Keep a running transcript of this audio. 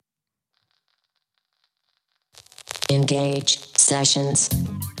Engage Sessions.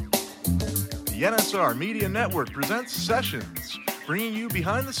 The NSR Media Network presents Sessions, bringing you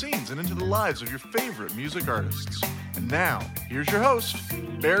behind the scenes and into the lives of your favorite music artists. And now, here's your host,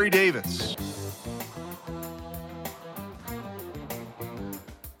 Barry Davis.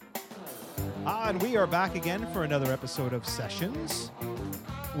 And we are back again for another episode of Sessions.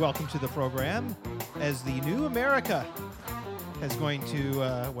 Welcome to the program as the new America is going to,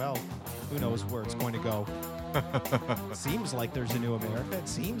 who knows where it's going to go. It seems like there's a new America. It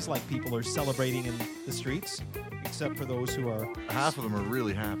seems like people are celebrating in the streets, except for those who are... Half of them are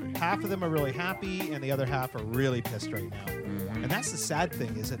really happy. Half of them are really happy, and the other half are really pissed right now. Mm-hmm. And that's the sad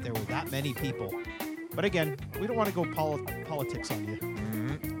thing, is that there were that many people. But again, we don't want to go politics on you.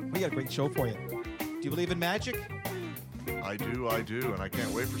 Mm-hmm. We got a great show for you. Do you believe in magic? I do, and I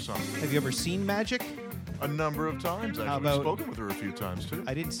can't wait for something. Have you ever seen magic? A number of times, actually. How about- We've spoken with her a few times, too.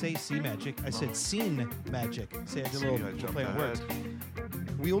 I didn't say see magic. I said seen magic. Say I did a See, I little jumped play on words.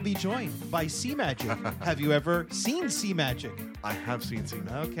 ahead. We will be joined by Sea Magic. Have you ever seen Sea Magic? I have seen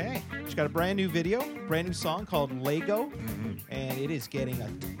Cena. Okay. She's got a brand new video, brand new song called Lego, Mm-hmm. and it is getting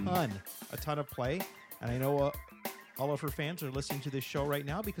a ton of play. And I know all of her fans are listening to this show right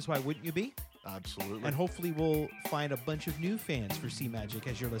now, because why wouldn't you be? Absolutely. And hopefully we'll find a bunch of new fans for Sea Magic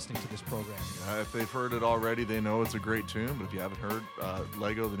as you're listening to this program. If they've heard it already, they know it's a great tune. But if you haven't heard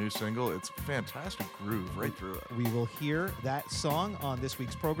Lego, the new single, it's a fantastic groove right through it. We will hear that song on this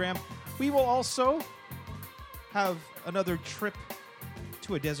week's program. We will also have another trip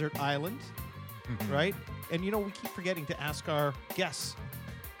to a desert island, right? And, we keep forgetting to ask our guests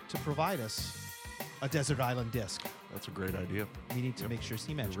to provide us a desert island disc. That's a great idea. We need to make sure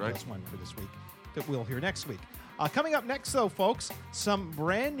Sea Magic Right. does one for this week that we'll hear next week. Coming up next, though, folks, some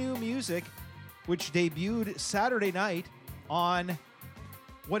brand new music which debuted Saturday night on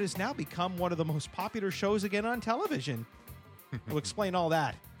what has now become one of the most popular shows again on television. We'll explain all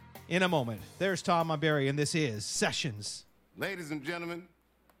that in a moment. There's Tom Barry, and this is Sessions. Ladies and gentlemen,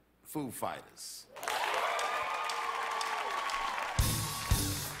 Foo Fighters.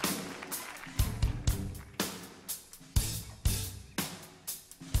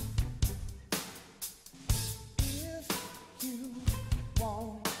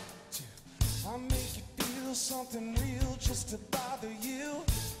 Something real just to bother you.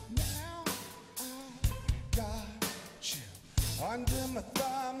 Now I got you under my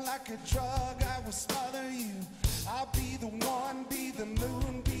thumb like a drug. I will smother you. I'll be the one, be the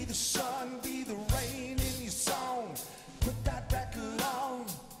moon, be the sun, be the rain in your song. Put that record on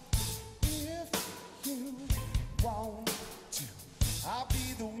if you want to. I'll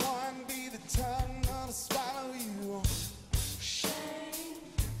be the one, be the tongue, gonna swallow you. Shame,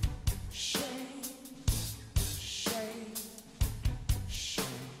 shame.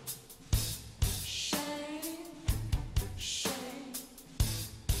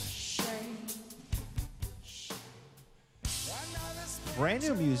 Brand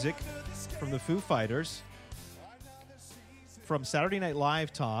new music from the Foo Fighters from Saturday Night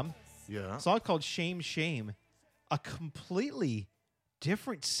Live, Tom. Yeah. A song called Shame, Shame. A completely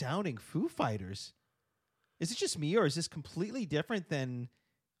different sounding Foo Fighters. Is it just me, or is this completely different than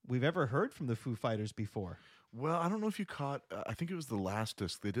we've ever heard from the Foo Fighters before? Well, I don't know if you caught, I think it was the last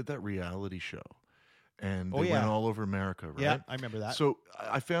disc. They did that reality show. And Oh, they yeah. went all over America, right? Yeah, I remember that. So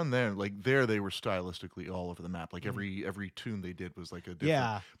I found there they were stylistically all over the map. Like every tune they did was like a different.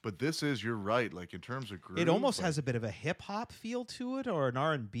 Yeah. But this is, you're right, like in terms of groove. It almost like, has a bit of a hip-hop feel to it, or an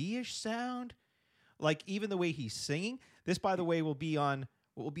R&B-ish sound. Like, even the way he's singing. This, by the way, will be on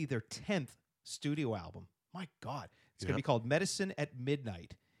what will be their 10th studio album. My God. It's going to be called Medicine at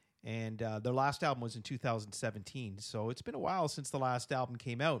Midnight. And their last album was in 2017. So it's been a while since the last album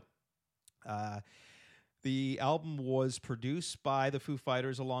came out. The album was produced by the Foo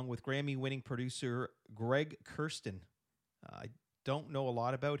Fighters along with Grammy-winning producer Greg Kurstin. I don't know a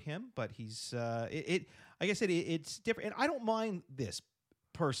lot about him, but he's like I said, it's different. And I don't mind this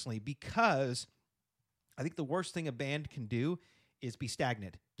personally, because I think the worst thing a band can do is be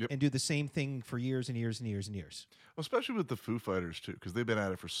stagnant and do the same thing for years and years and years and years. Well, especially with the Foo Fighters too, because they've been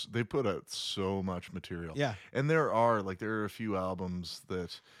at it they put out so much material. Yeah. And there are a few albums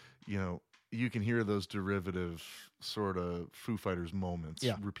that, you can hear those derivative sort of Foo Fighters moments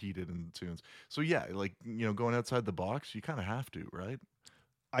repeated in the tunes. So yeah, going outside the box, you kind of have to, right?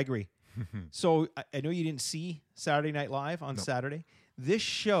 I agree. So I know you didn't see Saturday Night Live on Saturday. This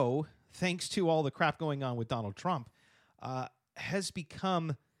show, thanks to all the crap going on with Donald Trump, has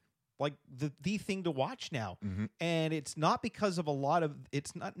become like the thing to watch now. Mm-hmm. And it's not because of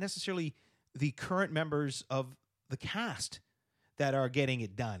it's not necessarily the current members of the cast that are getting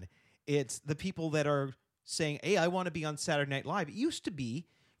it done. It's the people that are saying, hey, I want to be on Saturday Night Live. It used to be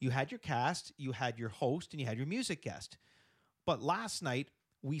you had your cast, you had your host, and you had your music guest. But last night,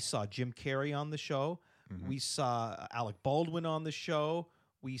 we saw Jim Carrey on the show. We saw Alec Baldwin on the show.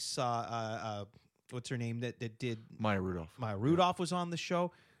 We saw, what's her name that did... Maya Rudolph. Maya Rudolph was on the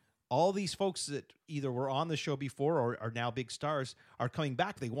show. All these folks that either were on the show before or are now big stars are coming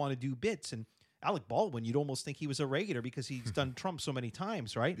back. They want to do bits. And Alec Baldwin, you'd almost think he was a regular because he's done Trump so many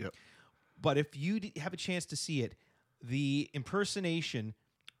times, right? Yep. But if you have a chance to see it, the impersonation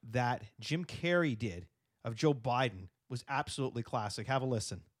that Jim Carrey did of Joe Biden was absolutely classic. Have a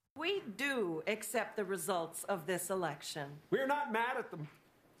listen. We do accept the results of this election. We're not mad at them.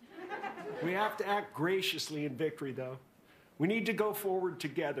 We have to act graciously in victory, though. We need to go forward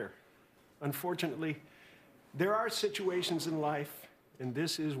together. Unfortunately, there are situations in life, and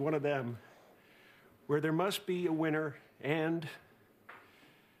this is one of them, where there must be a winner and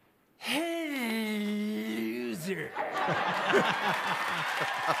a loser.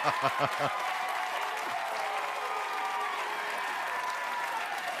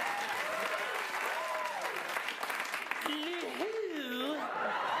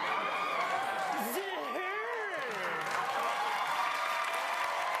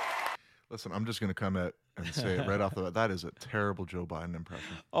 Listen, I'm just going to come at and say it right off the bat. That is a terrible Joe Biden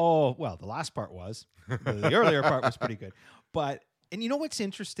impression. Oh, well, the last part was. The earlier part was pretty good. But, and you know what's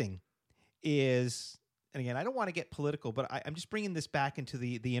interesting is, and again, I don't want to get political, but I'm just bringing this back into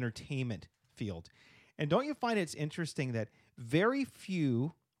the entertainment field. And don't you find it's interesting that very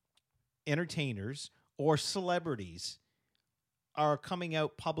few entertainers or celebrities are coming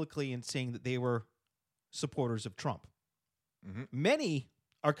out publicly and saying that they were supporters of Trump? Mm-hmm. Many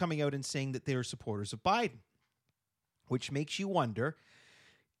are coming out and saying that they're supporters of Biden, which makes you wonder,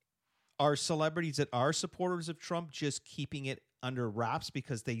 are celebrities that are supporters of Trump just keeping it under wraps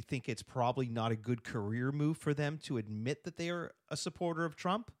because they think it's probably not a good career move for them to admit that they are a supporter of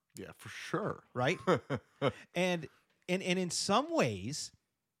Trump? Yeah, for sure. Right? and in some ways,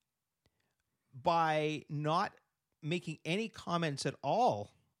 by not making any comments at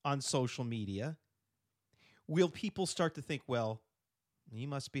all on social media, will people start to think, well, he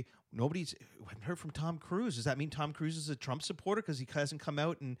must be. Nobody's haven't heard from Tom Cruise. Does that mean Tom Cruise is a Trump supporter because he hasn't come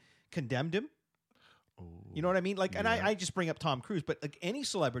out and condemned him? Oh, you know what I mean? Like, and yeah. I just bring up Tom Cruise, but like any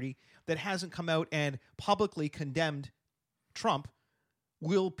celebrity that hasn't come out and publicly condemned Trump,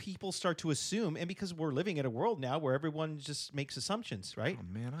 will people start to assume? And because we're living in a world now where everyone just makes assumptions, right? Oh,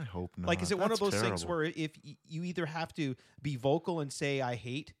 man, I hope not. Like, is it one of That's those things terrible. where if you either have to be vocal and say, I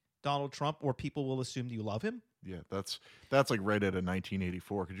hate Donald Trump, or people will assume you love him? Yeah, that's like right at a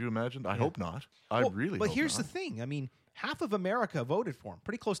 1984. Could you imagine? I hope not. I Well, really But hope here's not. the thing. I mean, half of America voted for him.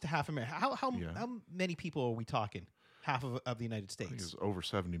 Pretty close to half America. How Yeah. many people are we talking? Half of the United I think States. it's over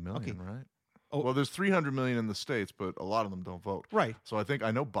 70 million, Okay. right? Oh. Well, there's 300 million in the States, but a lot of them don't vote. Right. So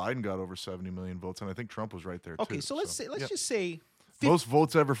I know Biden got over 70 million votes, and I think Trump was right there too. Okay, so let's yeah. just say Most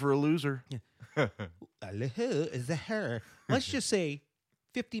votes ever for a loser. let's just say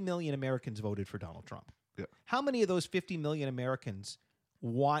 50 million Americans voted for Donald Trump. Yeah. How many of those 50 million Americans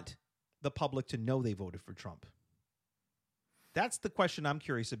want the public to know they voted for Trump? That's the question I'm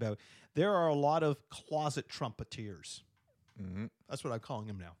curious about. There are a lot of closet Trumpeteers. Mm-hmm. That's what I'm calling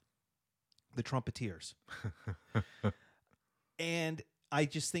them now. The Trumpeteers. And I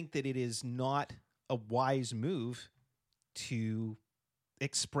just think that it is not a wise move to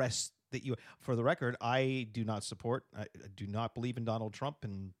express that you, for the record, I do not believe in Donald Trump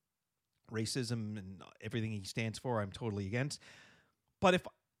and racism and everything he stands for. I'm totally against. But if,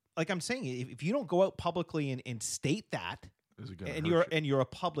 like I'm saying, if you don't go out publicly and state that, and you're a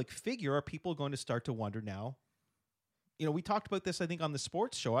public figure, are people going to start to wonder now? You know, we talked about this, I think, on the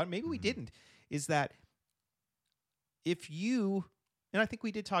sports show. Maybe we didn't. Is that if you, and I think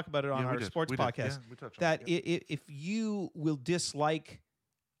we did talk about it on our sports podcast, Yeah, we touched on that it. if you will dislike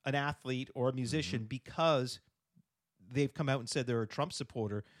an athlete or a musician because they've come out and said they're a Trump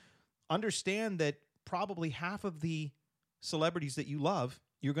supporter, understand that probably half of the celebrities that you love,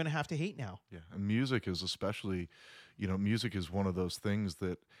 you're going to have to hate now. Yeah, and music is especially, music is one of those things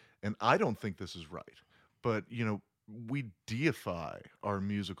that, and I don't think this is right, but, we deify our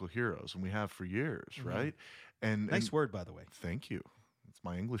musical heroes, and we have for years, right? And Nice word, by the way. Thank you. It's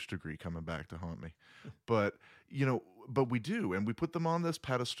my English degree coming back to haunt me. But, but we do, and we put them on this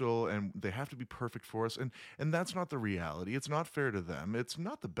pedestal, and they have to be perfect for us, and that's not the reality. It's not fair to them. It's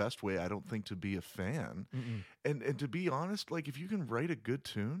not the best way, I don't think, to be a fan. And to be honest, like, if you can write a good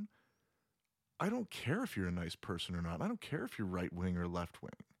tune, I don't care if you're a nice person or not. I don't care if you're right wing or left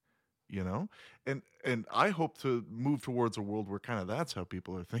wing. you know? And I hope to move towards a world where kind of that's how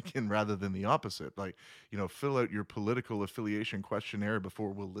people are thinking rather than the opposite. Like, you know, fill out your political affiliation questionnaire before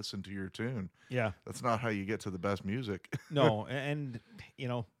we'll listen to your tune. Yeah. That's not how you get to the best music. No, and, you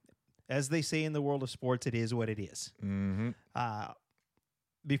know, as they say in the world of sports, it is what it is. Mm-hmm.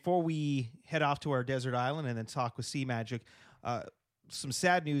 Before we head off to our desert island and then talk with Sea Magic, some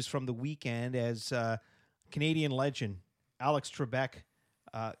sad news from the weekend as Canadian legend Alex Trebek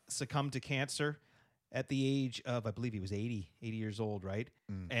succumbed to cancer at the age of, I believe he was 80 years old, right?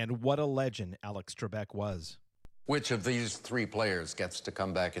 And what a legend Alex Trebek was. Which of these three players gets to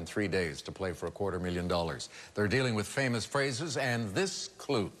come back in 3 days to play for $250,000? They're dealing with famous phrases and this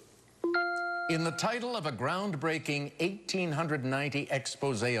clue. In the title of a groundbreaking 1890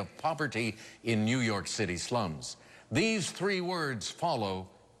 expose of poverty in New York City slums, these three words follow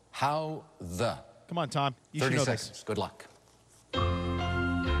how the. Come on, Tom. You 30 should know seconds. this. Good luck. Come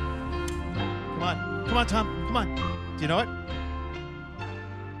on. Come on, Tom. Come on. Do you know it?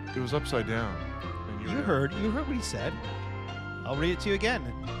 It was upside down. And You heard what he said. I'll read it to you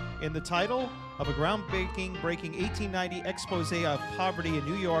again. In the title of a groundbreaking 1890 expose of poverty in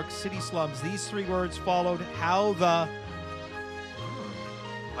New York City slums, these three words followed how the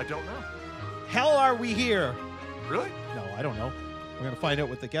I don't know. hell are we here? Really? No, I don't know. We're going to find out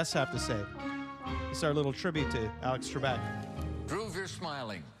what the guests have to say. It's our little tribute to Alex Trebek. Prove you're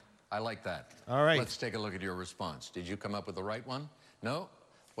smiling. I like that. All right. Let's take a look at your response. Did you come up with the right one? No?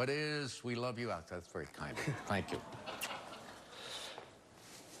 What is we love you out? That's very kind of you. Thank you.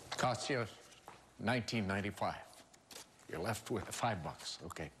 Costs you $19.95. You're left with $5.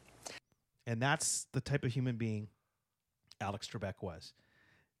 Okay. And that's the type of human being Alex Trebek was.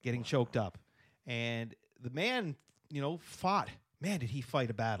 Getting choked up. And the man, you know, fought. Man, did he fight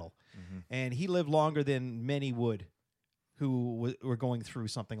a battle. Mm-hmm. And he lived longer than many would who were going through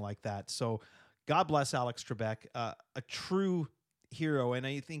something like that. So God bless Alex Trebek, a true hero. And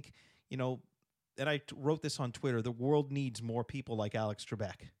I think, you know, and I wrote this on Twitter, the world needs more people like Alex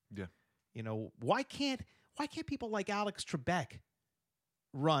Trebek. Yeah. You know, why can't people like Alex Trebek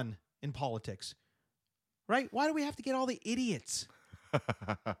run in politics? Right? Why do we have to get all the idiots?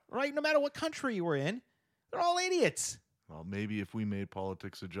 Right? No matter what country we're in, they're all idiots. Well, maybe if we made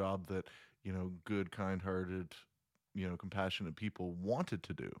politics a job that, you know, good, kind-hearted, you know, compassionate people wanted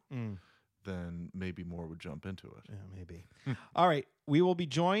to do, then maybe more would jump into it. Yeah, maybe. All right. We will be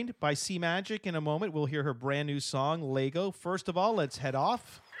joined by Sea Magic in a moment. We'll hear her brand new song, Lego. First of all, let's head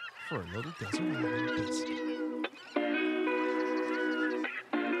off for a little desert island disc.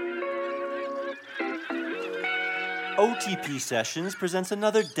 OTP Sessions presents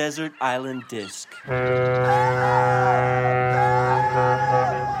another Desert Island Disc.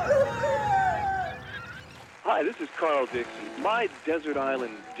 Hi, this is Carl Dixon. My Desert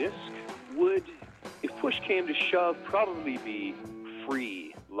Island Disc would, if push came to shove, probably be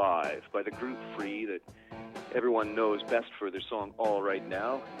Free Live by the group Free that everyone knows best for their song All Right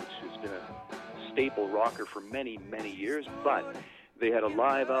Now, which has been a staple rocker for many, many years, but they had a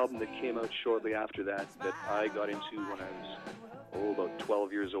live album that came out shortly after that I got into when I was, about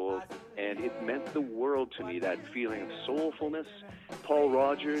 12 years old, and it meant the world to me, that feeling of soulfulness. Paul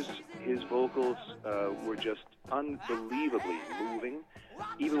Rogers, his vocals were just unbelievably moving.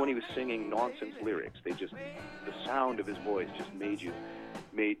 Even when he was singing nonsense lyrics, the sound of his voice just made you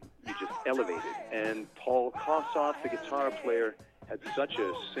just elevated. And Paul Kossoff, the guitar player, had such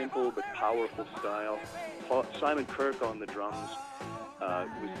a simple but powerful style. Simon Kirke on the drums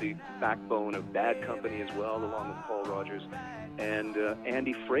was the backbone of Bad Company as well, along with Paul Rogers. And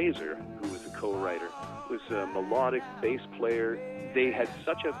Andy Fraser, who was the co-writer, was a melodic bass player. They had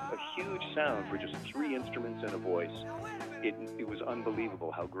such a huge sound for just three instruments and a voice. It was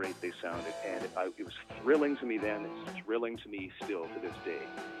unbelievable how great they sounded, and it was thrilling to me then. It's thrilling to me still to this day.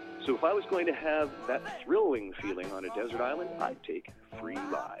 So if I was going to have that thrilling feeling on a desert island, I'd take Free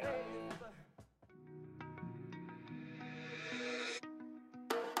Live.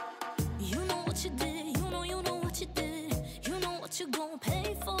 You know what you did, you know what you did, you know what you're gonna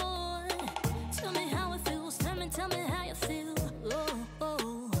pay for. Tell me how it feels, tell me how you feel. Oh,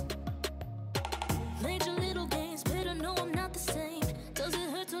 oh. Played your little games, better know I'm not the same. Does it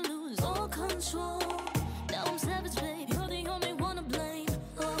hurt to lose all control? Now I'm savage, babe, you're the only one to blame.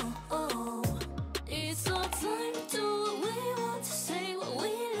 Oh, oh. It's our time to do what we want, to say what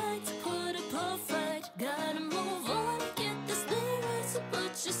we like, to put it perfect. Gotta move on, get this thing right, so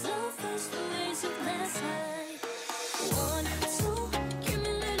put yourself first, the ways of last night. 1, 2, give me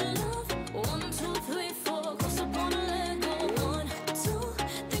a little love.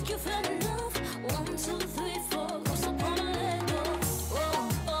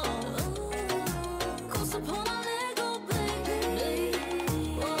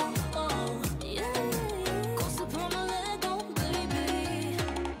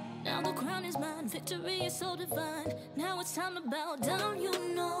 it's time to bow down, you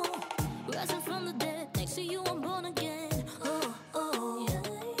know. Rising from the dead, next to you I'm born again. Oh, oh, yeah.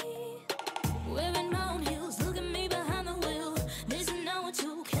 Wearing mountain heels, look at me behind the wheel. This is not what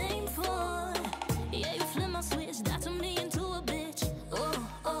you came for. Yeah, you flip my switch, that turned me into a bitch. Oh,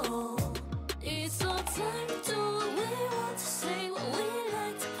 oh. It's our time to do what we want to say, what we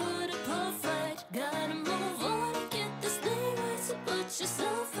like to put it perfect. Gotta move on and get this thing right, so put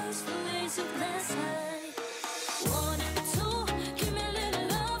yourself first and raise your glass high. 1, 2, give me a little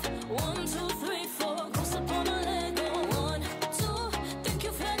love. 1, 2, 3, 4, close up on a Lego. 1, 2, think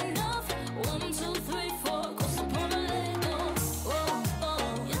you've had enough. 1, 2, 3, 4, close up on a Lego. Oh,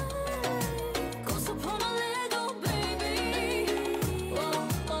 oh, yeah. Close up on a Lego, baby. Oh,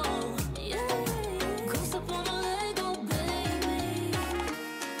 oh, yeah. Close up on a Lego, baby.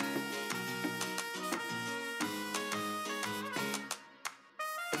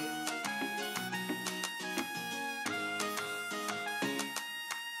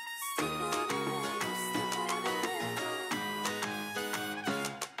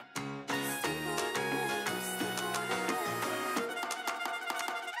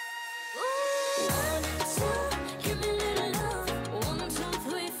 One, two, give me a little love. 1, 2,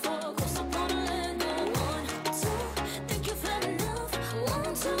 3, 4, close up on a Lego. 1, 2, think you've had enough.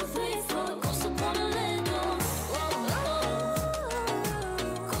 1, 2, 3, 4, close up on a Lego. Oh, oh,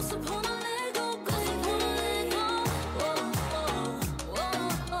 close up on a Lego, close up on a Lego. Oh,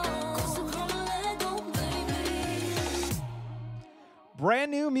 oh, close up on a Lego, baby.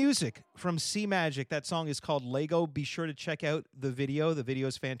 Brand new music from C Magic. That song is called Lego. Be sure to check out the video. The video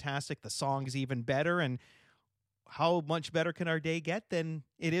is fantastic. The song is even better. And how much better can our day get than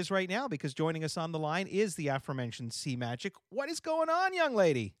it is right now? Because joining us on the line is the aforementioned C Magic. What is going on, young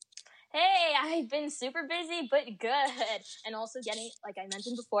lady? Hey, I've been super busy, but good. And also getting, like I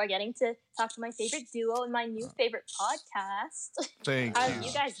mentioned before, getting to talk to my favorite duo in my new favorite podcast. Thank How you. have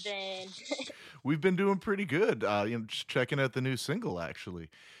you guys been? We've been doing pretty good. Just checking out the new single, actually.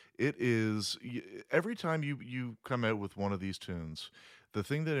 It is, every time you come out with one of these tunes, the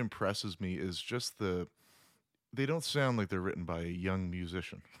thing that impresses me is just they don't sound like they're written by a young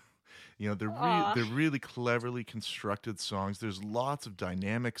musician. They're really cleverly constructed songs. There's lots of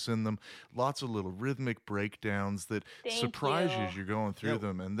dynamics in them, lots of little rhythmic breakdowns that surprise you as you're going through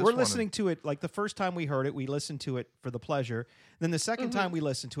them. And we're listening to it, like the first time we heard it, we listened to it for the pleasure. Then the second time we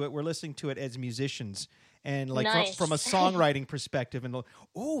listened to it, we're listening to it as musicians. And like Nice. from a songwriting perspective, and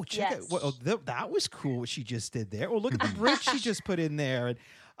check Yes. out that was cool what she just did there. Oh, look at the bridge she just put in there. And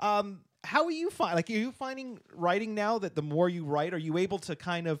how are you are you finding writing now that the more you write, are you able to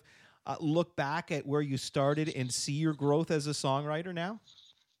kind of look back at where you started and see your growth as a songwriter now?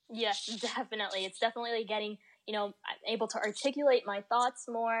 Yes, definitely. It's definitely getting, I'm able to articulate my thoughts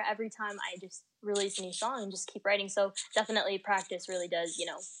more every time I just release a new song and just keep writing. So definitely practice really does,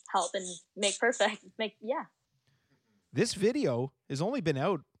 help and make perfect. This video has only been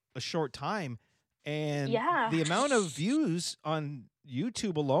out a short time, and Yeah. the amount of views on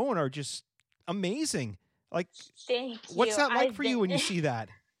YouTube alone are just amazing. Like, Thank what's you. that like I've for you when you see that?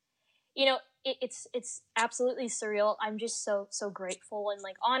 It's absolutely surreal. I'm just so grateful and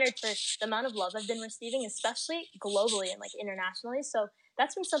honored for the amount of love I've been receiving, especially globally and internationally. So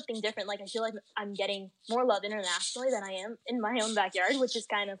that's been something different. I feel like I'm getting more love internationally than I am in my own backyard, which is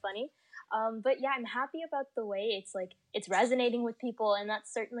kind of funny. But yeah, I'm happy about the way it's resonating with people, and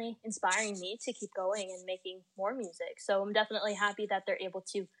that's certainly inspiring me to keep going and making more music. So I'm definitely happy that they're able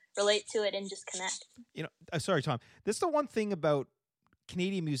to relate to it and just connect. Sorry, Tom. That's the one thing about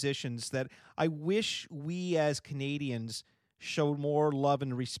Canadian musicians that I wish we as Canadians showed more love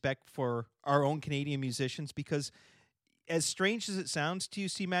and respect for our own Canadian musicians, because as strange as it sounds to you,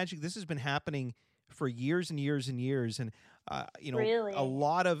 C Magic, this has been happening for years and years and years. And, Really? a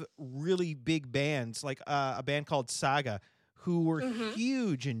lot of really big bands, like a band called Saga, who were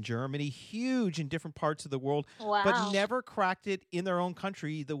huge in Germany, huge in different parts of the world, Wow. but never cracked it in their own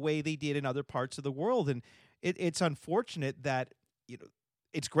country the way they did in other parts of the world. And it's unfortunate that,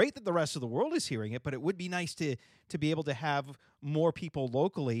 it's great that the rest of the world is hearing it, but it would be nice to be able to have more people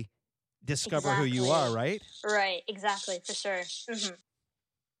locally discover who you are, right? Right, exactly, for sure.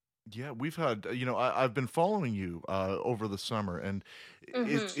 Yeah, we've had, I've been following you over the summer, and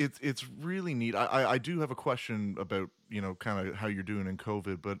it's really neat. I do have a question about, kind of how you're doing in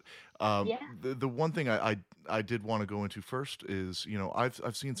COVID, but the one thing I did want to go into first is,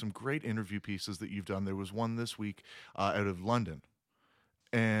 I've seen some great interview pieces that you've done. There was one this week out of London.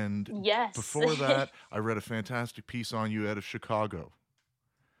 And Yes. before that, I read a fantastic piece on you out of Chicago.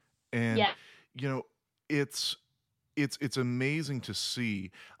 And, Yeah. it's amazing to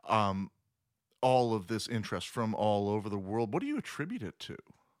see all of this interest from all over the world? What do you attribute it to?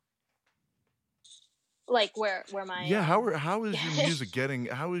 Like where my how is your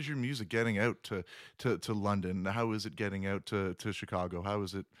music getting out to London? How is it getting out to Chicago? How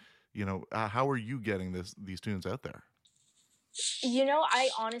is it, how are you getting these tunes out there? I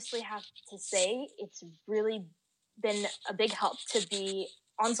honestly have to say it's really been a big help to be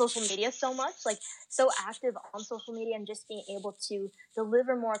on social media so much, like so active on social media, and just being able to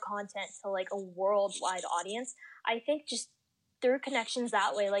deliver more content to like a worldwide audience. I think just through connections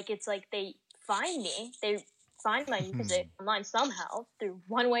that way, like it's like they find my music online somehow through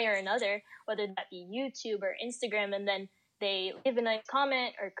one way or another, whether that be YouTube or Instagram, and then they leave a nice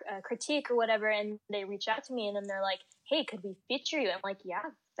comment or critique or whatever, and they reach out to me, and then they're like, hey, could we feature you? I'm like, yeah,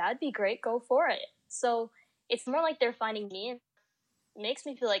 that'd be great, go for it. So it's more like they're finding me, and it makes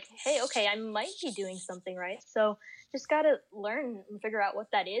me feel like, hey, okay, I might be doing something right. So just gotta learn and figure out what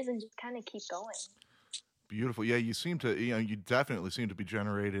that is and just kind of keep going. Beautiful. Yeah, you definitely seem to be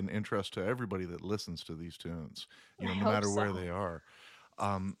generating interest to everybody that listens to these tunes, no matter where they are.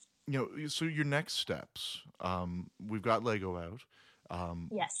 So your next steps, we've got Lego out.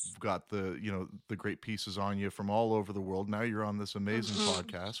 Yes. We've got the great pieces on you from all over the world. Now you're on this amazing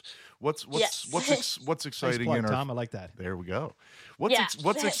podcast. What's exciting nice plug, in our Tom, I like that. There we go.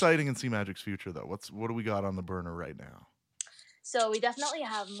 What's exciting in C-Magic's future though? What do we got on the burner right now? So we definitely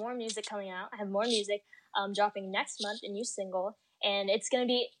have more music coming out. I have more music dropping next month, a new single, and it's going to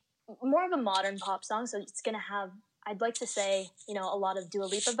be more of a modern pop song. So it's going to have, I'd like to say, a lot of Dua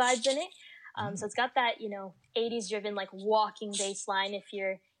Lipa vibes in it. So it's got that, 80s driven, like walking bass line if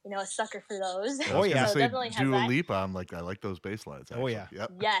you're, a sucker for those. Oh, yeah. So definitely Dua Lipa, I like those bass lines. Actually. Oh, yeah.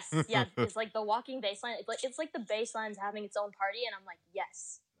 Yep. Yes. Yeah. It's like the walking bass line. It's like the bass line's having its own party. And I'm like,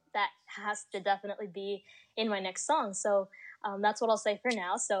 yes, that has to definitely be in my next song. So that's what I'll say for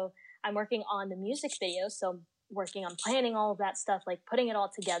now. So I'm working on the music video. So working on planning all of that stuff, like putting it all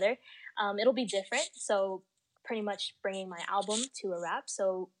together. It'll be different. So pretty much bringing my album to a wrap.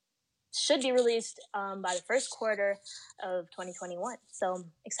 So should be released by the first quarter of 2021. So I'm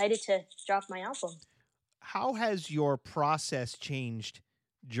excited to drop my album. How has your process changed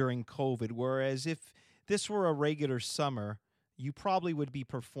during COVID? Whereas if this were a regular summer, you probably would be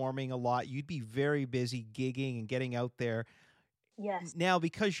performing a lot. You'd be very busy gigging and getting out there. Yes. Now,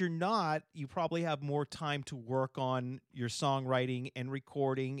 because you're not, you probably have more time to work on your songwriting and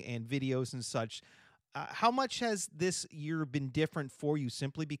recording and videos and such. How much has this year been different for you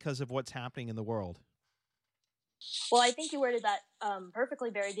simply because of what's happening in the world? Well, I think you worded that perfectly,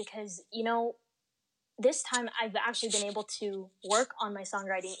 Barry, because, this time I've actually been able to work on my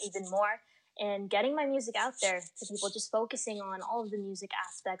songwriting even more and getting my music out there to people, just focusing on all of the music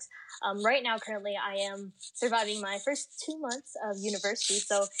aspects. Right now, currently, I am surviving my first 2 months of university,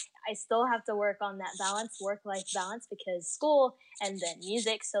 so I still have to work on that balance, work-life balance, because school and then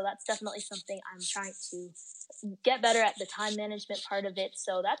music, so that's definitely something I'm trying to get better at, the time management part of it,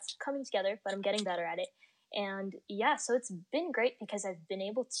 so that's coming together, but I'm getting better at it. And yeah, so it's been great because I've been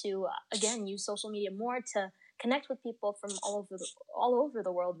able to, again, use social media more to connect with people from all over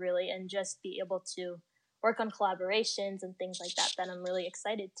the world, really, and just be able to work on collaborations and things like that I'm really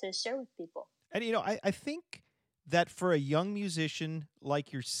excited to share with people. And, I think that for a young musician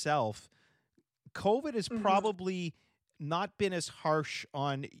like yourself, COVID has probably not been as harsh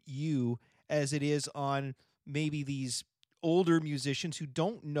on you as it is on maybe these older musicians who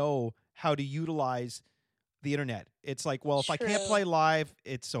don't know how to utilize the internet. It's like, well, if I can't play live,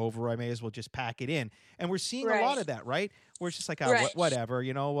 it's over. I may as well just pack it in. And we're seeing a lot of that, right? Where it's just like, whatever,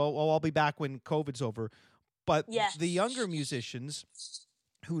 well, I'll be back when COVID's over. But the younger musicians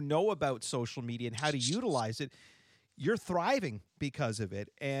who know about social media and how to utilize it, you're thriving because of it.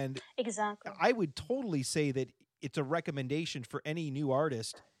 And exactly, I would totally say that it's a recommendation for any new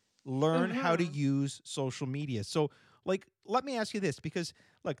artist. Learn how to use social media. So, let me ask you this, because,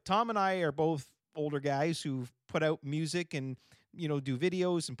 Tom and I are both older guys who've put out music and, do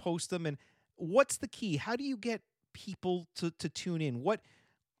videos and post them. And what's the key? How do you get people to tune in? What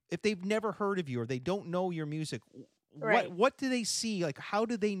if they've never heard of you or they don't know your music? Right. What do they see? How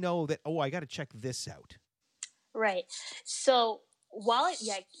do they know that, I got to check this out? Right. So while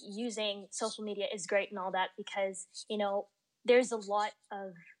using social media is great and all that, because, there's a lot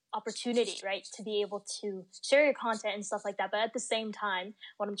of opportunity, right, to be able to share your content and stuff like that. But at the same time,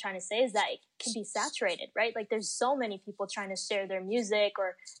 what I'm trying to say is that it can be saturated, right? There's so many people trying to share their music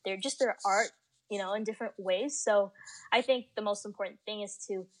or their art, in different ways. So I think the most important thing is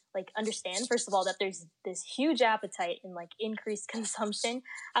to understand, first of all, that there's this huge appetite and increased consumption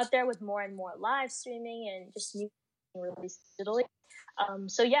out there with more and more live streaming and just released digitally.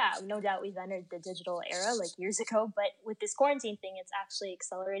 So yeah, no doubt we've entered the digital era like years ago, but with this quarantine thing, it's actually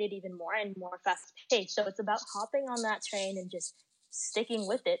accelerated even more and more fast paced. So it's about hopping on that train and just sticking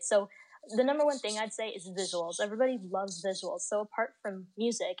with it. So the number one thing I'd say is visuals. Everybody loves visuals. So apart from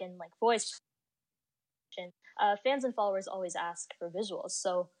music and like voice, fans and followers always ask for visuals.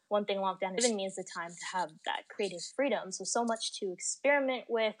 So one thing lockdown has given me is the time to have that creative freedom. So much to experiment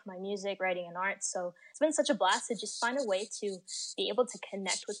with my music, writing, and art. So it's been such a blast to just find a way to be able to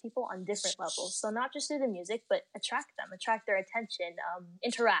connect with people on different levels. So not just through the music, but attract their attention,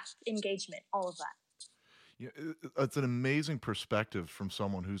 interact, engagement, all of that. Yeah, it's an amazing perspective from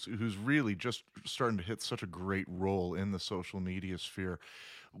someone who's really just starting to hit such a great role in the social media sphere.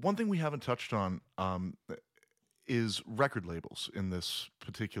 One thing we haven't touched on is record labels in this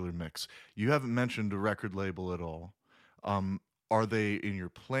particular mix. You haven't mentioned a record label at all. Are they in your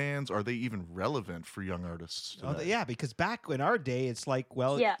plans? Are they even relevant for young artists today? Yeah, because back in our day, it's like,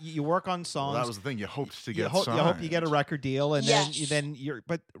 well, you work on songs. Well, that was the thing. You hoped to get signed. You hope you get a record deal, and then you're.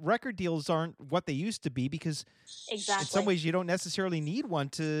 But record deals aren't what they used to be because, in some ways, you don't necessarily need one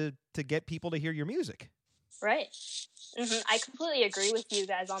to get people to hear your music. Right. Mm-hmm. I completely agree with you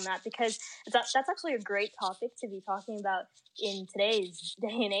guys on that because that's actually a great topic to be talking about in today's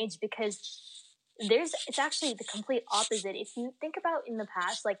day and age because it's actually the complete opposite. If you think about in the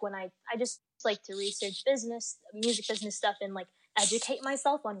past, like when I just like to research music business stuff and like educate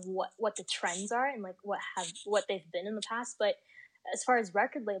myself on what the trends are and like what they've been in the past. But as far as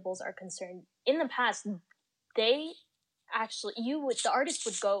record labels are concerned, in the past, the artist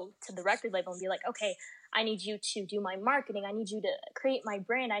would go to the record label and be like, okay, I need you to do my marketing. I need you to create my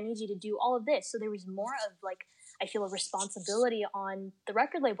brand. I need you to do all of this. So there was more of like, I feel a responsibility on the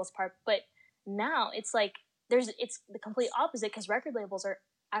record label's part. But now it's like, it's the complete opposite because record labels are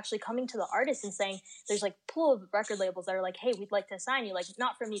actually coming to the artist and saying, there's like pool of record labels that are like, hey, we'd like to sign you. Like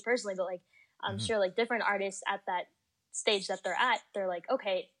not for me personally, but like, I'm sure like different artists at that stage that they're at, they're like,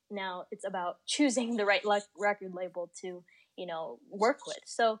 okay, now it's about choosing the right record label to, work with.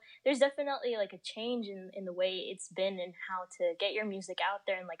 So there's definitely like a change in the way it's been and how to get your music out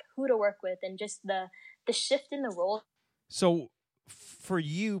there and like who to work with and just the shift in the role. So for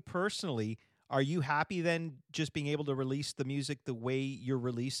you personally, are you happy then just being able to release the music the way you're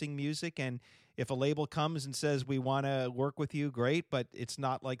releasing music? And if a label comes and says, we want to work with you, great, but it's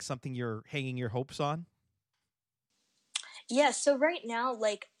not like something you're hanging your hopes on? Yeah, so right now,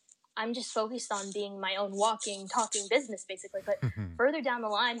 like, I'm just focused on being my own walking, talking business, basically. But further down the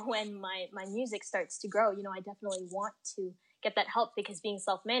line, when my music starts to grow, I definitely want to get that help because being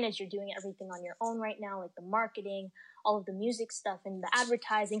self-managed, you're doing everything on your own right now, like the marketing, all of the music stuff and the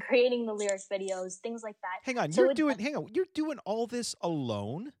advertising, creating the lyric videos, things like that. Hang on, you're doing all this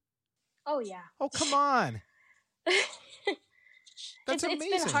alone? Oh, yeah. Oh, come on. That's amazing.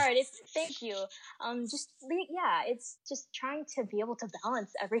 It's been hard. Thank you. It's just trying to be able to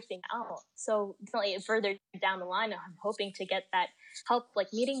balance everything out. So definitely further down the line, I'm hoping to get that help,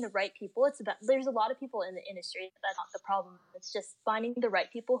 like meeting the right people. There's a lot of people in the industry. That's not the problem. It's just finding the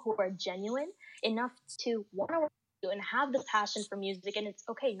right people who are genuine enough to want to work with you and have the passion for music. And it's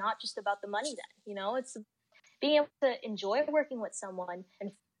okay, not just about the money then, it's being able to enjoy working with someone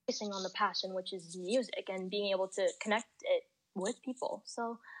and focusing on the passion, which is music, and being able to connect it with people.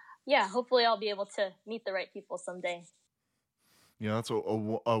 So yeah, hopefully I'll be able to meet the right people someday. Yeah, that's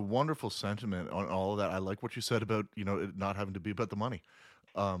a wonderful sentiment on all of that. I like what you said about it not having to be about the money.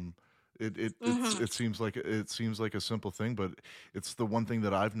 It seems like a simple thing, but it's the one thing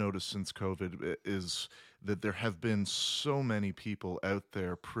that I've noticed since COVID is that there have been so many people out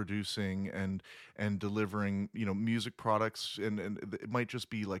there producing and delivering music products, and it might just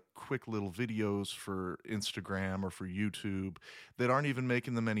be like quick little videos for Instagram or for YouTube that aren't even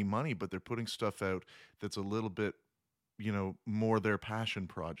making them any money, but they're putting stuff out that's a little bit more their passion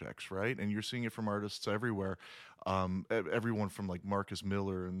projects, right? And you're seeing it from artists everywhere. Everyone from like Marcus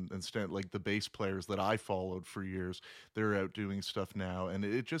Miller and Stan, like the bass players that I followed for years, they're out doing stuff now. And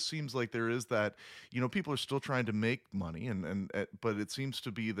it just seems like there is that, people are still trying to make money but it seems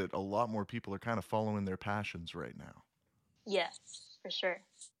to be that a lot more people are kind of following their passions right now. Yes, for sure.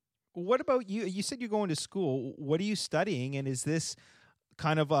 What about you? You said you're going to school. What are you studying? And is this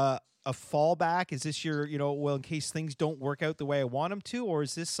kind of a fallback? Is this your, in case things don't work out the way I want them to, or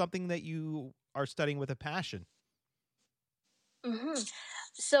is this something that you are studying with a passion? Mm-hmm.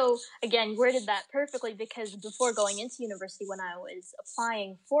 So again, worded that perfectly because before going into university, when I was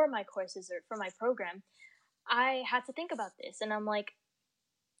applying for my courses or for my program, I had to think about this. And I'm like,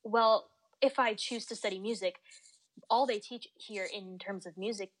 well, if I choose to study music, all they teach here in terms of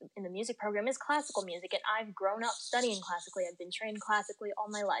music in the music program is classical music, and I've grown up studying classically. I've been trained classically all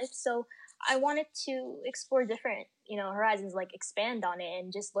my life, so I wanted to explore different, horizons, like expand on it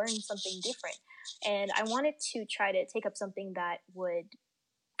and just learn something different. And I wanted to try to take up something that would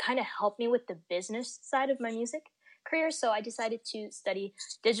kind of help me with the business side of my music career. So I decided to study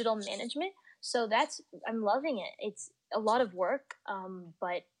digital management. So I'm loving it. It's a lot of work,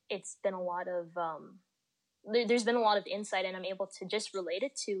 but it's been a lot of, there's been a lot of insight, and I'm able to just relate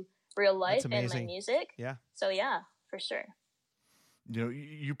it to real life and my music. Yeah. So yeah, for sure.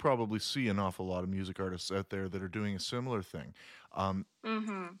 You probably see an awful lot of music artists out there that are doing a similar thing.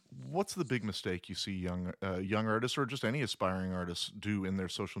 What's the big mistake you see young artists, or just any aspiring artists, do in their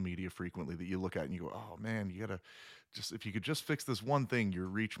social media frequently that you look at and you go, oh man, you gotta if you could just fix this one thing, your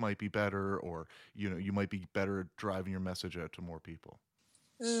reach might be better, or you might be better at driving your message out to more people?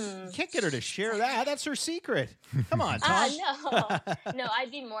 You can't get her to share that. That's her secret. Come on, Tom. No,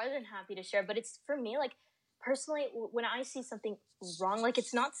 I'd be more than happy to share. But it's, for me, like, personally, when I see something wrong, like,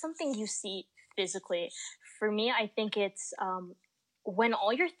 it's not something you see physically. For me, I think it's when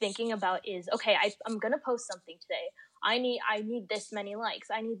all you're thinking about is, okay, I'm going to post something today. I need this many likes.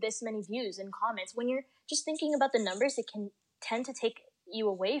 I need this many views and comments. When you're just thinking about the numbers, it can tend to take you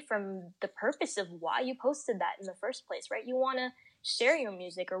away from the purpose of why you posted that in the first place, right? You want to share your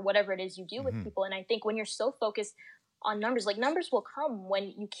music or whatever it is you do with people. And I think when you're so focused on numbers, like, numbers will come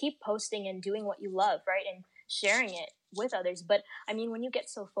when you keep posting and doing what you love, right? And sharing it with others. But I mean, when you get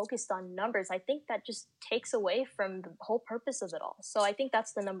so focused on numbers, I think that just takes away from the whole purpose of it all. So I think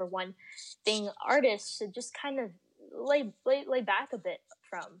that's the number one thing artists should just kind of lay back a bit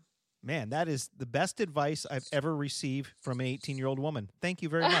from. Man, that is the best advice I've ever received from an 18-year-old woman. Thank you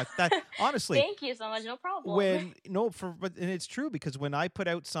very much. That, honestly, thank you so much. No problem. But it's true, because when I put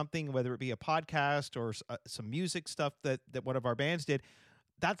out something, whether it be a podcast or some music stuff that one of our bands did,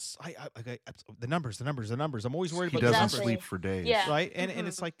 that's the numbers. I'm always worried about the numbers. He doesn't sleep for days. Yeah. Right? And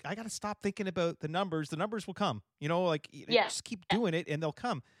it's like, I got to stop thinking about the numbers. The numbers will come. Just keep doing it and they'll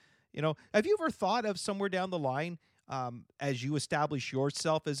come. Have you ever thought of somewhere down the line, as you establish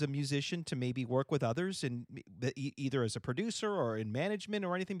yourself as a musician, to maybe work with others, and either as a producer or in management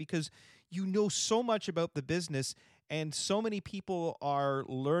or anything, because you know so much about the business and so many people are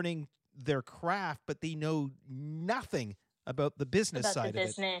learning their craft, but they know nothing about the business side of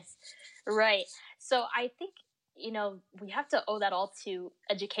it. Right. So I think, we have to owe that all to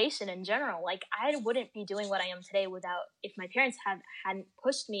education in general. Like, I wouldn't be doing what I am today if my parents hadn't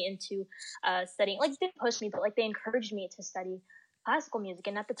pushed me into studying. Like, didn't push me, but like, they encouraged me to study classical music.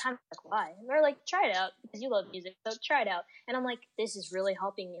 And at the time, like, why? And they're like, try it out because you love music, so try it out. And I'm like, this is really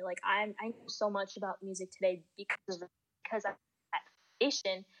helping me. Like, I know so much about music today because I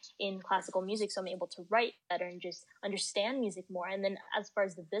in classical music, so I'm able to write better and just understand music more. And then as far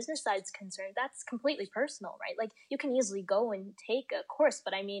as the business side is concerned, that's completely personal, right? Like, you can easily go and take a course,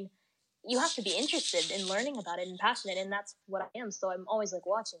 but I mean, you have to be interested in learning about it and passionate, and that's what I am. So I'm always like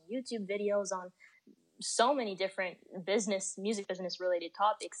watching YouTube videos on so many different music business related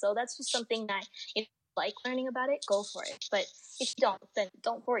topics. So that's just something that, if you like learning about it, go for it. But if you don't, then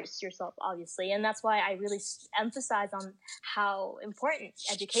don't force yourself, obviously. And that's why I really emphasize on how important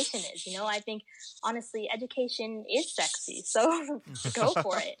education is. I think, honestly, education is sexy. So go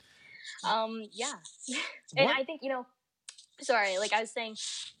for it. Yeah. And I think, sorry, like I was saying,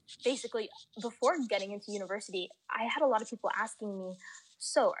 basically, before getting into university, I had a lot of people asking me,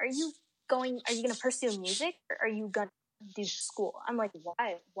 so are you going to pursue music, or are you going to do school? I'm like,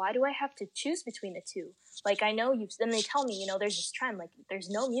 why do I have to choose between the two? Like, I know then they tell me, there's this trend, like, there's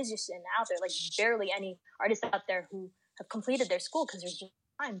no musician out there, like barely any artists out there who have completed their school because there's just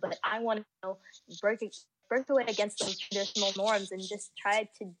time. But I want to break away against those traditional norms and just try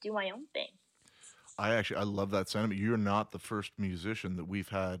to do my own thing. I love that sentiment. You're not the first musician that we've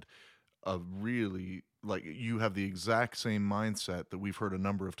had a really, like, you have the exact same mindset that we've heard a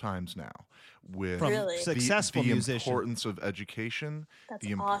number of times now with successful the musician. Importance of education, That's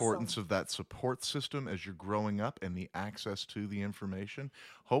the importance of that support system as you're growing up, and the access to the information.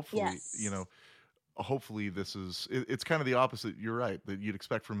 Hopefully, hopefully this is, it's kind of the opposite. You're right, that you'd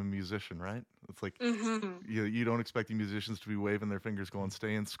expect from a musician, right? It's like, you don't expect the musicians to be waving their fingers going,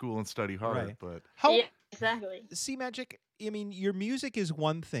 stay in school and study hard. Right. But Yeah, exactly. See, Magic, I mean, your music is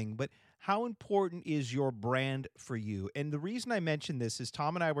one thing, but how important is your brand for you? And the reason I mention this is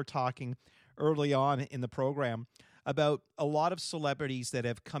Tom and I were talking early on in the program about a lot of celebrities that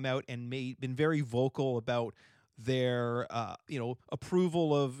have come out and been very vocal about their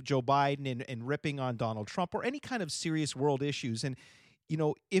approval of Joe Biden and ripping on Donald Trump or any kind of serious world issues. And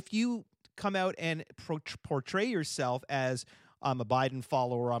if you come out and portray yourself as I'm a Biden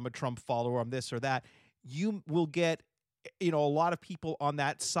follower, I'm a Trump follower, I'm this or that, you will get, a lot of people on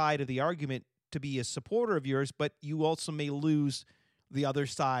that side of the argument to be a supporter of yours, but you also may lose the other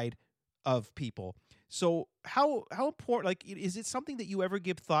side of people. So how important, like, is it something that you ever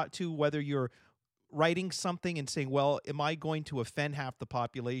give thought to, whether you're writing something and saying, well, am I going to offend half the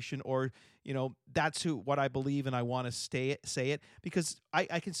population, or, that's what I believe and I want to say it? Because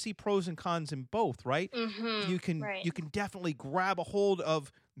I can see pros and cons in both, right? Mm-hmm. You can definitely grab a hold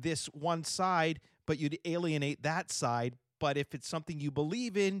of this one side, but you'd alienate that side. But if it's something you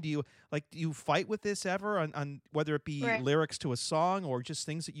believe in, do you fight with this ever on whether it be lyrics to a song or just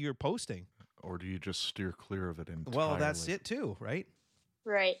things that you're posting? Or do you just steer clear of it entirely? Well, that's it too, right?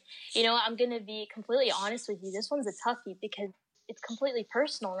 Right. I'm going to be completely honest with you. This one's a toughie because it's completely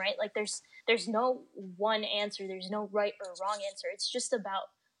personal, right? Like there's no one answer. There's no right or wrong answer. It's just about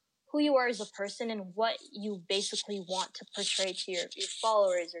who you are as a person and what you basically want to portray to your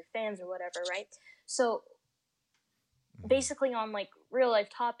followers or fans or whatever, right? So basically on like real life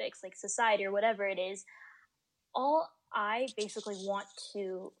topics like society or whatever it is, all I basically want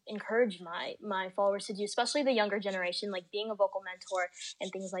to encourage my followers to do, especially the younger generation, like being a vocal mentor and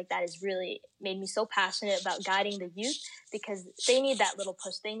things like that, has really made me so passionate about guiding the youth, because they need that little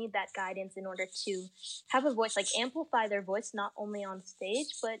push. They need that guidance in order to have a voice, like amplify their voice, not only on stage,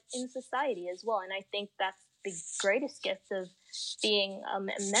 but in society as well. And I think that's the greatest gift of being a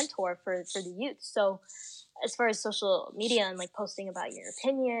mentor for the youth. So as far as social media and like posting about your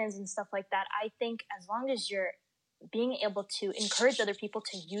opinions and stuff like that, I think as long as you're being able to encourage other people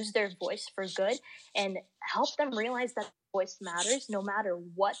to use their voice for good and help them realize that voice matters no matter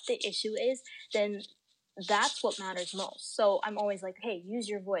what the issue is, then that's what matters most. So I'm always like, hey, use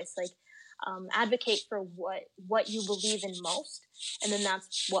your voice, like advocate for what you believe in most, and then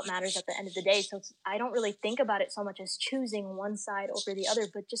that's what matters at the end of the day. So I don't really think about it so much as choosing one side over the other,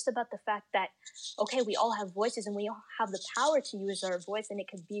 but just about the fact that, okay, we all have voices and we all have the power to use our voice, and it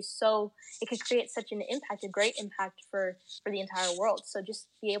could create such an impact, a great impact for the entire world. So just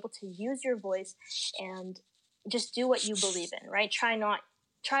be able to use your voice and just do what you believe in, right? Try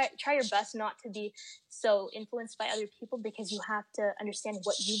your best not to be so influenced by other people, because you have to understand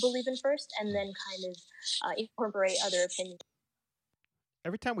what you believe in first and then kind of incorporate other opinions.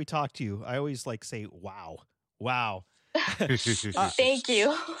 Every time we talk to you, I always say, wow. Thank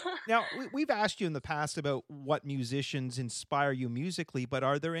you. Now, we've asked you in the past about what musicians inspire you musically, but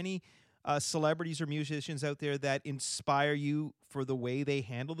are there any celebrities or musicians out there that inspire you for the way they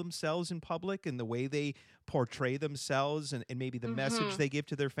handle themselves in public and the way they portray themselves and maybe the message they give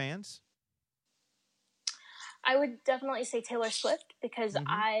to their fans? I would definitely say Taylor Swift, because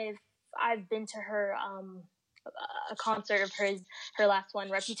I've been to her a concert of her last one,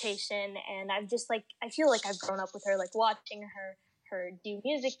 Reputation, and I feel like I've grown up with her, like watching her do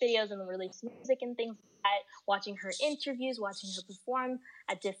music videos and release music and things like that, watching her interviews, watching her perform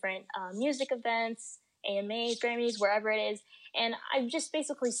at different music events, AMAs, Grammys, wherever it is. And I've just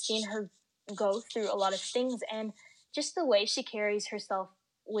basically seen her go through a lot of things, and just the way she carries herself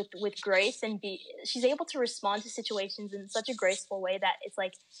with grace, and she's able to respond to situations in such a graceful way that it's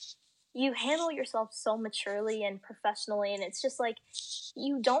like you handle yourself so maturely and professionally, and it's just like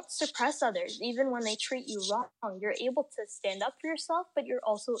you don't suppress others even when they treat you wrong. You're able to stand up for yourself, but she's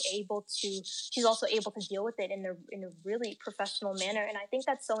also able to deal with it in a really professional manner. And I think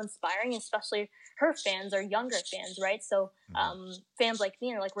that's so inspiring, especially her fans are younger fans, right? So fans like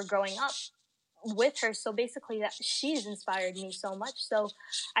me are like, we're growing up with her. So basically that she's inspired me so much. So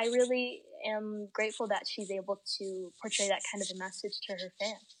I really am grateful that she's able to portray that kind of a message to her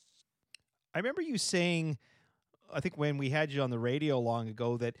fans. I remember you saying, I think when we had you on the radio long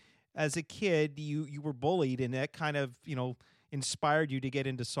ago, that as a kid you were bullied, and that kind of inspired you to get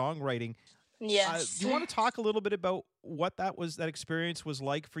into songwriting. Yes. Do you want to talk a little bit about what that experience was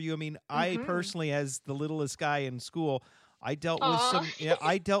like for you? I mean, I personally, as the littlest guy in school, I dealt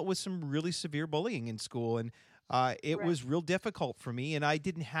with some really severe bullying in school, and it was real difficult for me, and I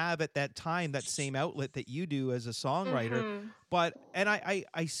didn't have at that time that same outlet that you do as a songwriter. But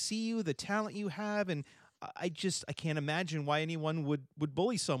I see you, the talent you have, and I can't imagine why anyone would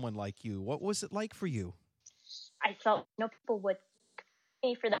bully someone like you. What was it like for you? I felt people would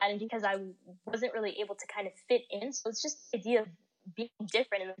me for that, and because I wasn't really able to kind of fit in, so it's just the idea of being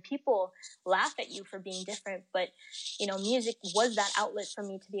different, and people laugh at you for being different. But music was that outlet for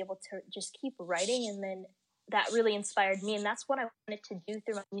me to be able to just keep writing, and then that really inspired me, and that's what I wanted to do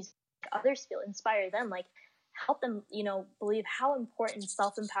through my music. Others feel inspire them, like help them, believe how important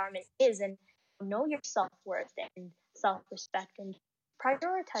self-empowerment is, and know your self-worth and self-respect, and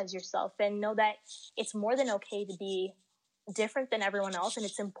prioritize yourself and know that it's more than okay to be different than everyone else, and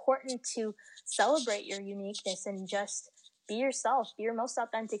it's important to celebrate your uniqueness and just be yourself, be your most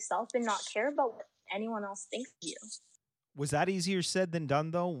authentic self, and not care about what anyone else thinks of you. Was that easier said than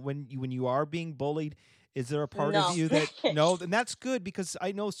done, though? When you are being bullied, is there a part No. of you that no? And that's good, because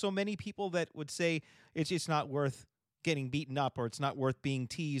I know so many people that would say it's just not worth getting beaten up, or it's not worth being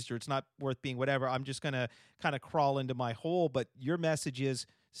teased, or it's not worth being whatever. I'm just gonna kind of crawl into my hole. But your message is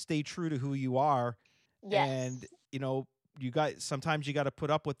stay true to who you are, Yes. and sometimes you got to put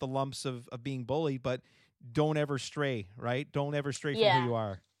up with the lumps of being bullied, but don't ever stray, right? Don't ever stray from who you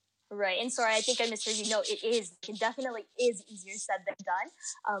are. Right. And sorry, I think I misheard you. No, it definitely is easier said than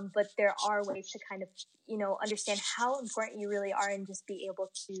done. But there are ways to kind of, understand how important you really are and just be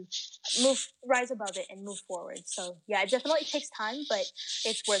able to rise above it and move forward. So yeah, it definitely takes time, but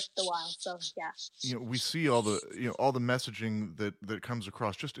it's worth the while. So yeah. We see all the messaging that comes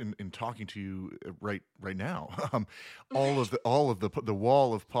across just in talking to you right now. All of the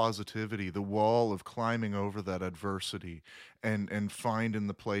wall of positivity, the wall of climbing over that adversity and finding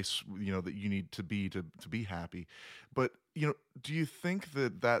the place that you need to be happy. But do you think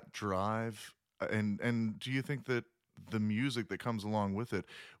that drive and do you think that the music that comes along with it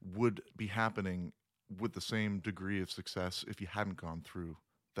would be happening with the same degree of success if you hadn't gone through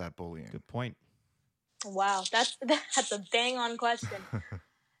that bullying? Good point. Wow, that's a bang on question.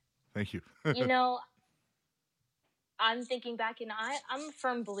 Thank you. I'm thinking back, and I'm a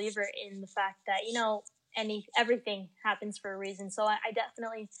firm believer in the fact that everything happens for a reason. So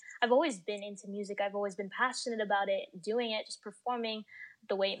I've always been into music. I've always been passionate about it, doing it, just performing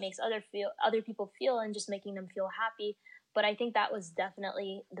the way it makes other people feel, and just making them feel happy. But I think that was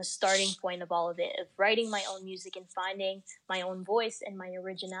definitely the starting point of all of it, of writing my own music and finding my own voice and my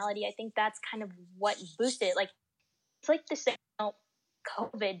originality. I think that's kind of what boosted it. It's like the same,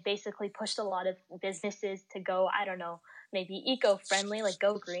 COVID basically pushed a lot of businesses to go, I don't know, maybe eco-friendly, like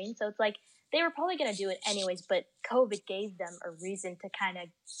go green. So it's like they were probably going to do it anyways, but COVID gave them a reason to kind of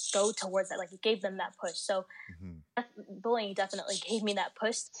go towards that. Like it gave them that push. So bullying definitely gave me that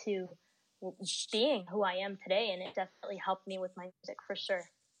push to being who I am today, and it definitely helped me with my music for sure.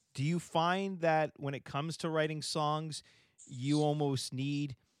 Do you find that when it comes to writing songs, you almost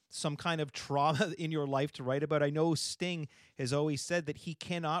need some kind of trauma in your life to write about? I know Sting has always said that he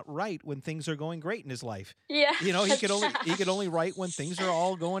cannot write when things are going great in his life. Yeah, he could only write when things are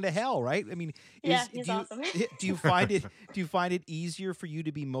all going to hell, right? I mean, he's awesome. Do you find it easier for you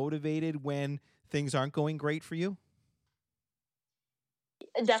to be motivated when things aren't going great for you?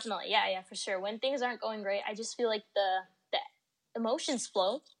 Definitely, yeah, for sure. When things aren't going great, I just feel like the emotions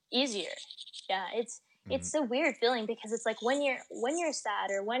flow easier. Yeah, it's a weird feeling, because it's like when you're sad,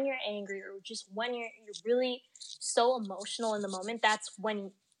 or when you're angry, or just when you're really so emotional in the moment, that's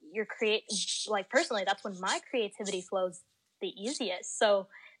when personally, that's when my creativity flows the easiest. So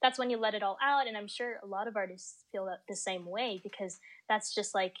that's when you let it all out, and I'm sure a lot of artists feel that the same way, because that's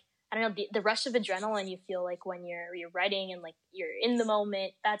just like, I don't know, the rush of adrenaline you feel like when you're writing and like you're in the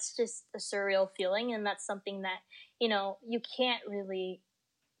moment. That's just a surreal feeling, and that's something that you can't really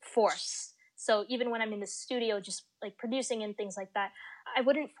force. So even when I'm in the studio just like producing and things like that, I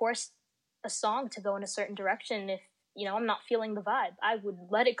wouldn't force a song to go in a certain direction if I'm not feeling the vibe. I would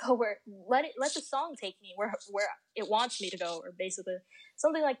let it go let the song take me where it wants me to go, or basically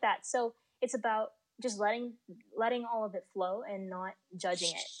something like that. So it's about just letting all of it flow and not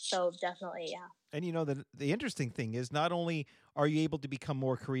judging it. So definitely, yeah. And the interesting thing is, not only are you able to become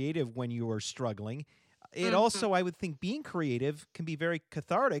more creative when you are struggling, it also, I would think, being creative can be very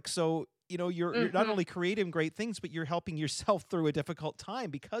cathartic. So you're not only creating great things, but you're helping yourself through a difficult time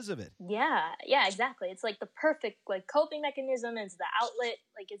because of it. Yeah, exactly. It's like the perfect coping mechanism. It's the outlet.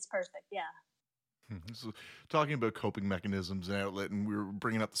 It's perfect. Yeah. So, talking about coping mechanisms and outlet, and we were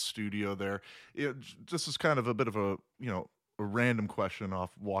bringing up the studio there. This is kind of a bit of a random question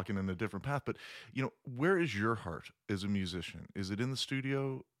off walking in a different path, but where is your heart as a musician? Is it in the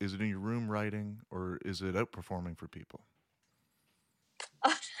studio? Is it in your room writing, or is it out performing for people?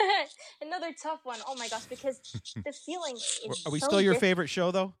 Another tough one. Oh my gosh, because the feeling is Are we so still your different. favorite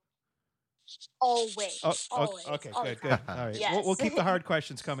show, though? Always. Oh, always. okay, all the good. time. All right. Yes. We'll keep the hard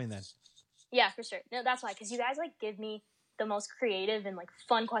questions coming then. Yeah, for sure. No, that's why, because you guys give me the most creative and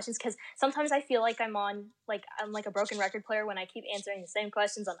fun questions, because sometimes I feel like I'm like a broken record player when I keep answering the same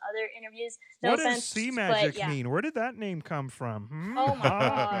questions on other interviews. No what offense, does Sea Magic but, yeah. mean? Where did that name come from? Oh my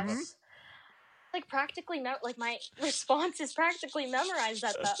gosh. Practically my response is practically memorized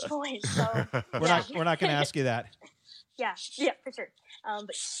at that point. So we're not going to ask you that. Yeah, for sure.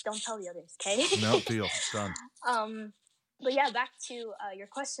 But don't tell the others, okay? No deal. Done. But yeah, back to your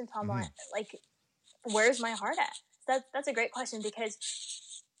question, Tom. Like, where's my heart at? That's a great question because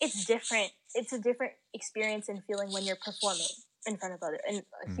it's different. It's a different experience and feeling when you're performing in front of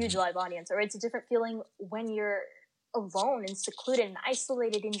a huge live audience, or it's a different feeling when you're alone and secluded and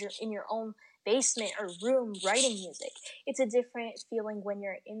isolated in your own basement or room writing music. It's a different feeling when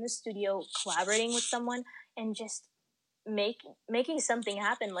you're in the studio collaborating with someone and just making something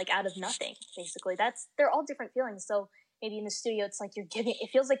happen like out of nothing. Basically, they're all different feelings. So maybe in the studio, it's like it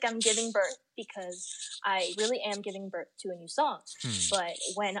feels like I'm giving birth because I really am giving birth to a new song. But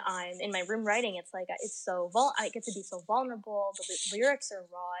when I'm in my room writing, it's like I get to be so vulnerable. The lyrics are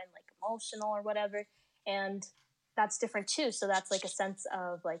raw and like emotional or whatever, and that's different too. So that's like a sense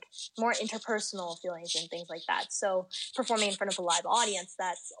of like more interpersonal feelings and things like that. So performing in front of a live audience,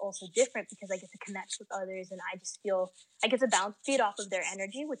 that's also different because I get to connect with others and I just feel I get to feed off of their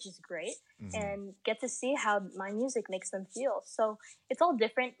energy, which is great, and get to see how my music makes them feel. So it's all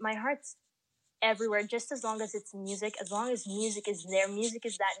different. My heart's everywhere, just as long as it's music, as long as music is there. Music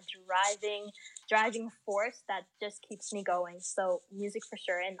is that driving force that just keeps me going. So music for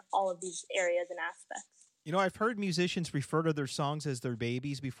sure in all of these areas and aspects. You know, I've heard musicians refer to their songs as their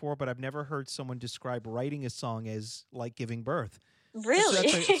babies before, but I've never heard someone describe writing a song as like giving birth. Really?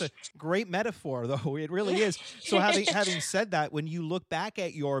 It's a great metaphor, though. It really is. So having said that, when you look back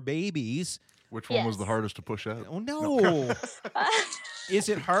at your babies... Which one was the hardest to push out? Oh, no. Is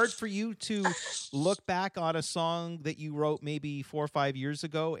it hard for you to look back on a song that you wrote maybe 4 or 5 years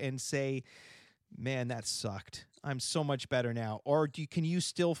ago and say, man, that sucked. I'm so much better now. Or can you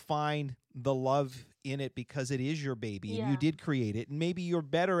still find the love in it because it is your baby and you did create it, and maybe you're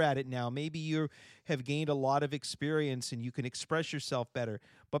better at it now. Maybe you have gained a lot of experience and you can express yourself better.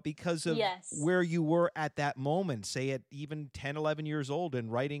 But because of where you were at that moment, say at even 10, 11 years old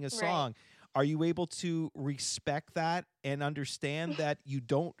and writing a song, are you able to respect that and understand that you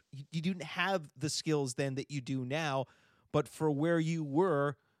didn't have the skills then that you do now, but for where you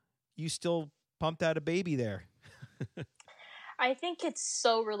were, you still pumped out a baby there? I think it's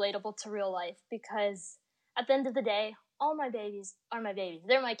so relatable to real life because at the end of the day, all my babies are my babies.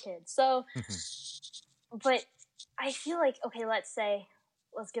 They're my kids. So, but I feel like, okay, let's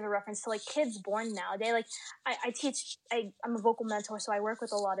give a reference to like kids born nowadays. Like I'm a vocal mentor, so I work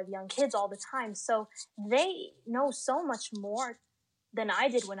with a lot of young kids all the time. So they know so much more than I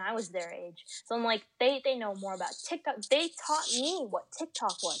did when I was their age. So I'm like, they know more about TikTok. They taught me what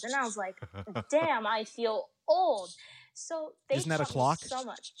TikTok was. And I was like, damn, I feel old. So they Isn't that a taught clock? Me so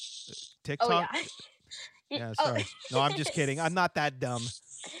much. TikTok? Oh, yeah. Yeah, sorry. No, I'm just kidding. I'm not that dumb.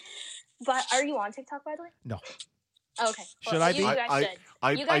 But are you on TikTok, by the way? No. Okay. Should I be? You guys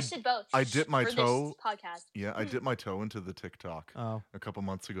should. You guys should both. I dipped my toe. This podcast. Yeah, I dipped my toe into the TikTok a couple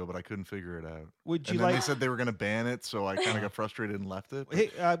months ago, but I couldn't figure it out. Would you and then they said they were going to ban it, so I kind of got frustrated and left it.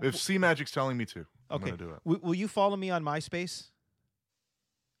 Hey, if C Magic's telling me to, I'm going to do it. Will you follow me on MySpace?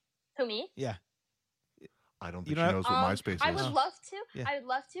 Who, me? Yeah. I don't think she knows what MySpace is. I would love to. Yeah. I would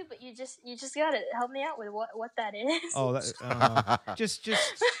love to, but you just gotta help me out with what that is. Oh, just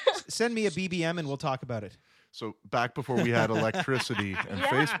send me a BBM and we'll talk about it. So back before we had electricity and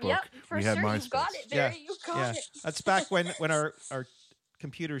Facebook, we had MySpace. You got it, Barry. You got it. That's back when our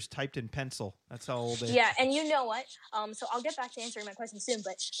computers typed in pencil. That's how old they are. Yeah, and you know what? So I'll get back to answering my question soon,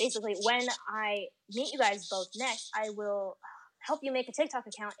 but basically when I meet you guys both next, I will help you make a TikTok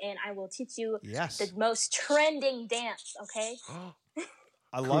account and I will teach you the most trending dance, okay?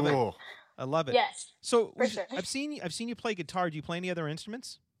 I love it. I love it. Yes. So for sure. I've seen you play guitar. Do you play any other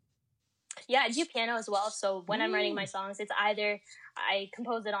instruments? Yeah, I do piano as well. So when I'm writing my songs, it's either I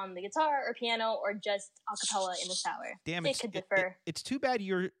compose it on the guitar or piano or just a cappella in the shower. Damn, it could differ. It's too bad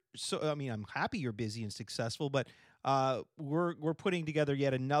you're so. I mean, I'm happy you're busy and successful, but we're putting together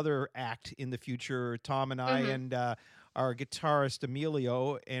yet another act in the future. Tom and I and our guitarist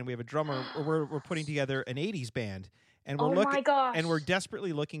Emilio, and we have a drummer. we're putting together an '80s band. And we're my gosh. And we're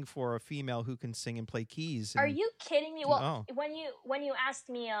desperately looking for a female who can sing and play keys. Are you kidding me? Well, when you asked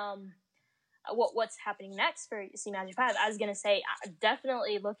me what's happening next for C Magic 5, I was gonna say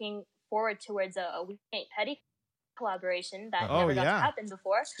definitely looking forward towards a We Ain't Petty collaboration that never got to happen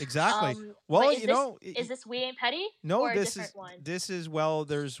before. Exactly. Well, is this We Ain't Petty? No, or this a different one? This is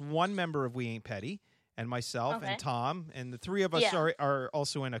there's one member of We Ain't Petty. And myself and Tom, and the three of us are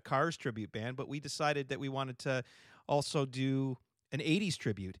also in a Cars tribute band, but we decided that we wanted to also do an 80s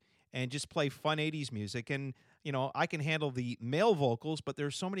tribute and just play fun 80s music. And, I can handle the male vocals, but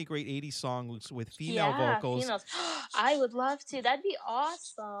there's so many great 80s songs with female vocals. Females. I would love to. That'd be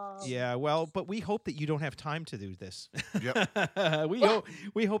awesome. Yeah, well, but we hope that you don't have time to do this. Yep.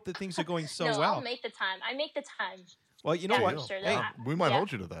 we hope that things are going so well. I'll make the time. I make the time. Well, you know Yeah, what? for sure. Hey, We might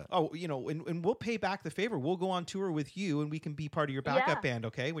hold you to that. Oh, and we'll pay back the favor. We'll go on tour with you, and we can be part of your backup band.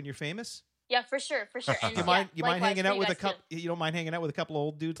 Okay, when you're famous. Yeah, for sure. And You mind likewise hanging for out you with a guys, couple? too. You don't mind hanging out with a couple of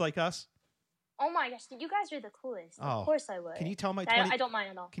old dudes like us? Oh my gosh, you guys are the coolest. Oh, Of course I would. Can you tell my I don't mind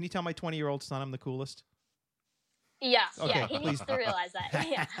at all. Can you tell my 20-year-old son I'm the coolest? Yeah, Okay, he needs to realize that.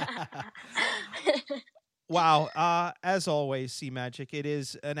 Yeah. Wow. As always, C Magic, it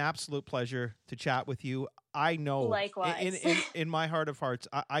is an absolute pleasure to chat with you. I know, Likewise. in my heart of hearts,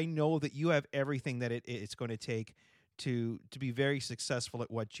 I know that you have everything that it's going to take to be very successful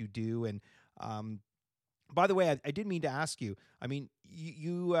at what you do. And by the way, I did mean to ask you. I mean,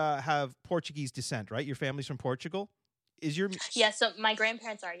 you have Portuguese descent, right? Your family's from Portugal. Is your Yeah, so my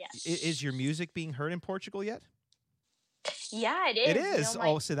grandparents are, yes. Is your music being heard in Portugal yet? Yeah, it is. It is. You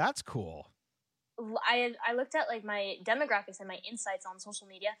know, So that's cool. I looked at like my demographics and my insights on social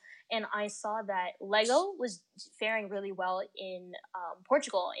media, and I saw that Lego was faring really well in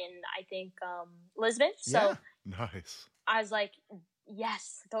Portugal, in I think Lisbon. So Nice. I was like,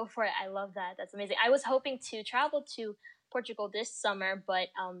 yes, go for it. I love that. That's amazing. I was hoping to travel to Portugal this summer, but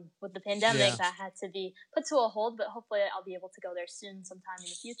with the pandemic, that had to be put to a hold. But hopefully, I'll be able to go there soon, sometime in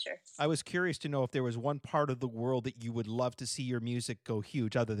the future. I was curious to know if there was one part of the world that you would love to see your music go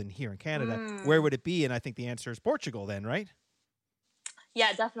huge, other than here in Canada. Where would it be? And I think the answer is Portugal. Then, right?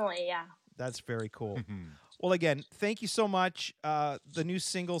 Yeah, definitely. Yeah. That's very cool. Well, again, thank you so much. The new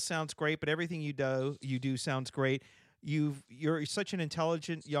single sounds great, but everything you do sounds great. You're such an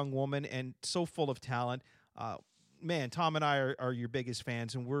intelligent young woman and so full of talent. Man, Tom and I are your biggest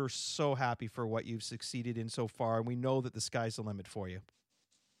fans, and we're so happy for what you've succeeded in so far, and we know that the sky's the limit for you.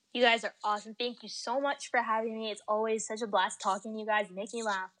 You guys are awesome. Thank you so much for having me. It's always such a blast talking to you guys. You make me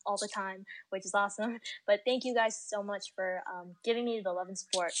laugh all the time, which is awesome. But thank you guys so much for giving me the love and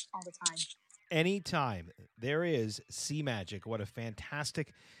support all the time. Anytime. There is C Magic. What a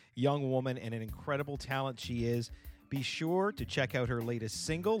fantastic young woman and an incredible talent she is. Be sure to check out her latest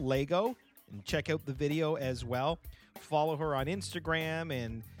single, Lego, and check out the video as well. Follow her on Instagram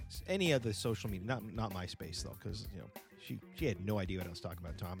and any other social media. Not MySpace though, because she had no idea what I was talking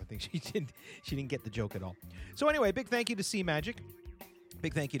about, Tom. I think she didn't get the joke at all. So anyway, big thank you to C Magic.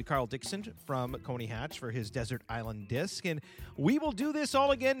 Big thank you to Carl Dixon from Coney Hatch for his Desert Island Disc. And we will do this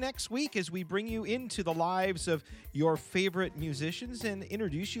all again next week as we bring you into the lives of your favorite musicians and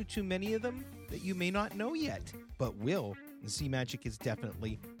introduce you to many of them that you may not know yet, but will. And C Magic is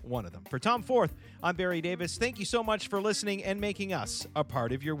definitely one of them. For Tom Forth, I'm Barry Davis. Thank you so much for listening and making us a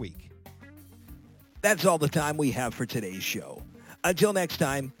part of your week. That's all the time we have for today's show. Until next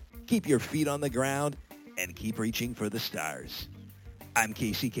time, keep your feet on the ground and keep reaching for the stars. I'm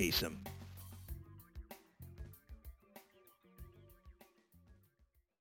Casey Kasem.